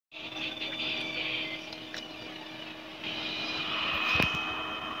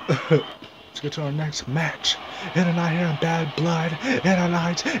Let's get to our next match. In a night here in Bad Blood. In a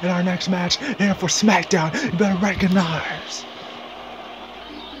night in our next match here for SmackDown. You better recognize.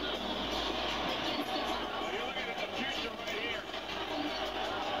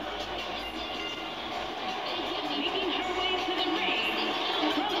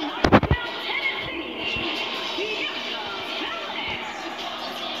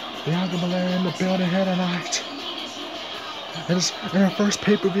 Bianca Belair in the building here tonight. It's in her first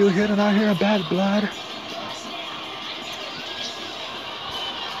pay-per-view here tonight here in Bad Blood.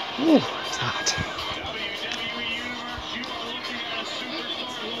 Ooh, it's hot.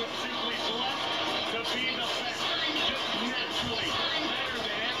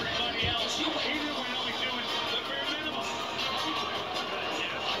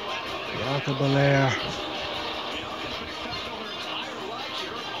 Bianca Belair.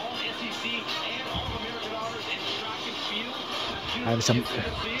 Having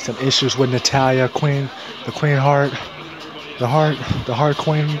some issues with Natalya, the Queen Heart, the Heart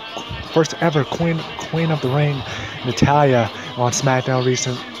Queen, first ever Queen of the Ring, Natalya on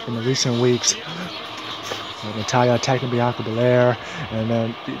SmackDown in the recent weeks. Natalya attacking Bianca Belair, and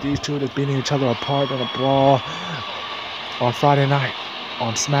then these two just beating each other apart in a brawl on Friday night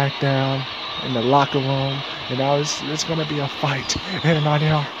on SmackDown in the locker room. And now it's gonna be a fight here tonight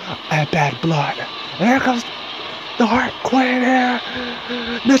at Bad Blood. And here comes the Heart Queen here,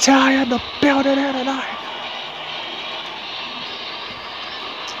 Natalya in the building here tonight.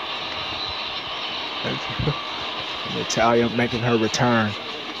 Natalya making her return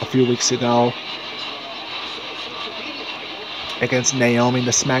a few weeks ago against Naomi,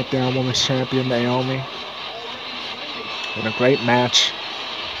 the SmackDown Women's Champion, Naomi. In a great match.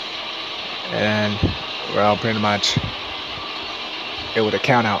 And, well, pretty much, it was a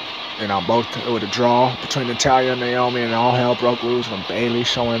count out. You know, it was a draw between Natalya and Naomi, and all hell broke loose when Bayley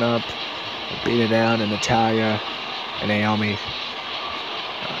showing up, beating down, and Natalya and Naomi.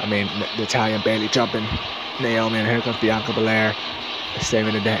 Natalya and Bayley jumping Naomi, and here comes Bianca Belair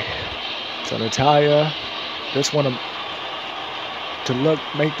saving the day. So Natalya just want to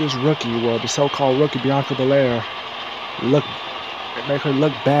make this rookie, well, the so-called rookie Bianca Belair, make her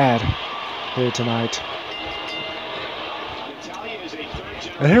look bad here tonight.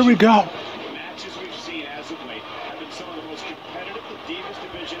 And here we go. Matches we've seen as of late have been some of the most competitive the Divas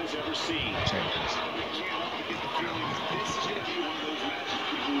division has ever seen.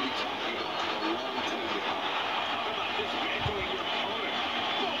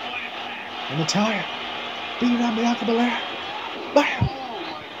 And Natalya beating on Bianca Belair. Bam!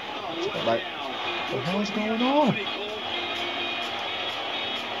 Like, what the hell is going on?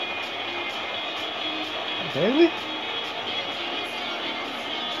 Bailey?